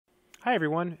Hi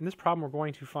everyone, in this problem we're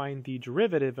going to find the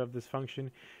derivative of this function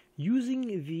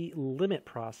using the limit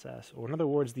process, or in other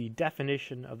words, the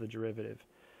definition of the derivative.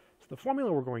 So the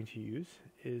formula we're going to use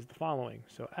is the following.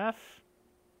 So f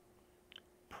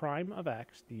prime of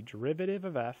x, the derivative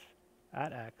of f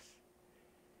at x,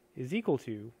 is equal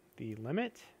to the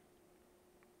limit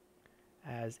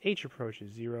as h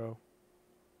approaches 0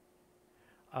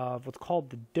 of what's called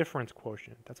the difference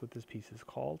quotient. That's what this piece is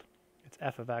called. It's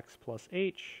f of x plus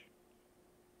h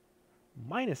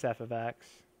minus f of x,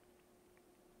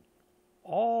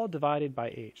 all divided by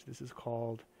h. This is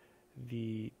called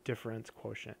the difference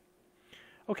quotient.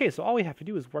 Okay, so all we have to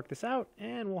do is work this out,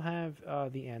 and we'll have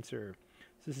the answer.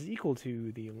 So this is equal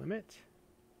to the limit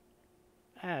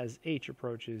as h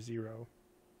approaches 0.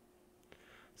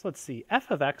 So let's see,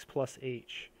 f of x plus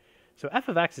h. So f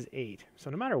of x is 8. So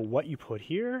no matter what you put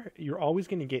here, you're always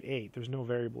going to get 8. There's no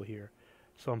variable here.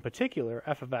 So in particular,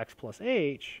 f of x plus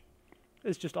h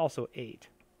is just also 8.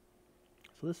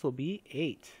 So this will be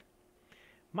 8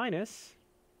 minus,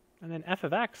 and then f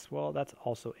of x, well, that's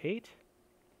also 8,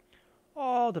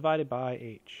 all divided by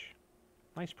h.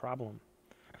 Nice problem.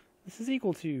 This is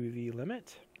equal to the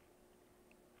limit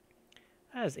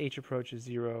as h approaches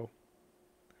 0.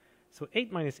 So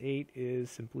 8 minus 8 is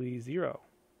simply 0.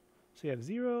 So you have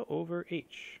 0 over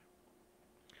h.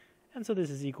 And so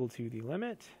this is equal to the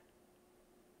limit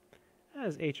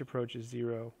as h approaches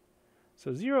 0.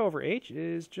 So 0 over h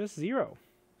is just 0.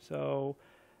 So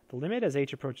the limit as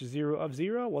h approaches 0 of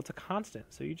 0, well, it's a constant.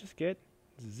 So you just get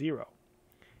 0.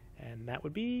 And that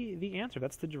would be the answer.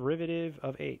 That's the derivative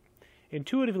of 8.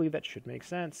 Intuitively, that should make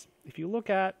sense. If you look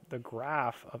at the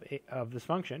graph of this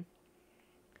function,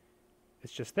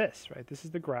 it's just this, right? This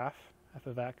is the graph, f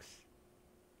of x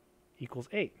equals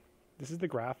 8. This is the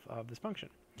graph of this function.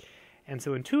 And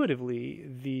so intuitively,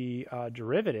 the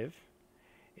derivative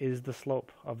is the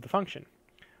slope of the function.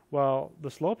 Well,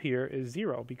 the slope here is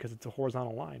 0 because it's a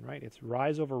horizontal line, right? It's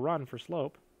rise over run for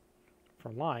slope, for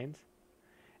lines.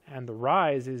 And the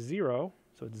rise is 0,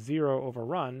 so it's 0 over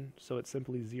run, so it's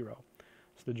simply 0.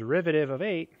 So the derivative of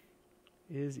 8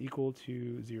 is equal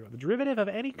to 0. The derivative of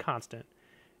any constant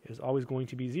is always going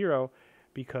to be 0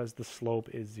 because the slope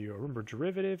is 0. Remember,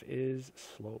 derivative is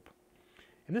slope.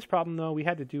 In this problem, though, we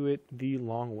had to do it the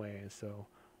long way, so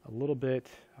a little bit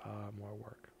more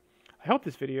work. I hope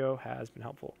this video has been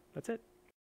helpful. That's it.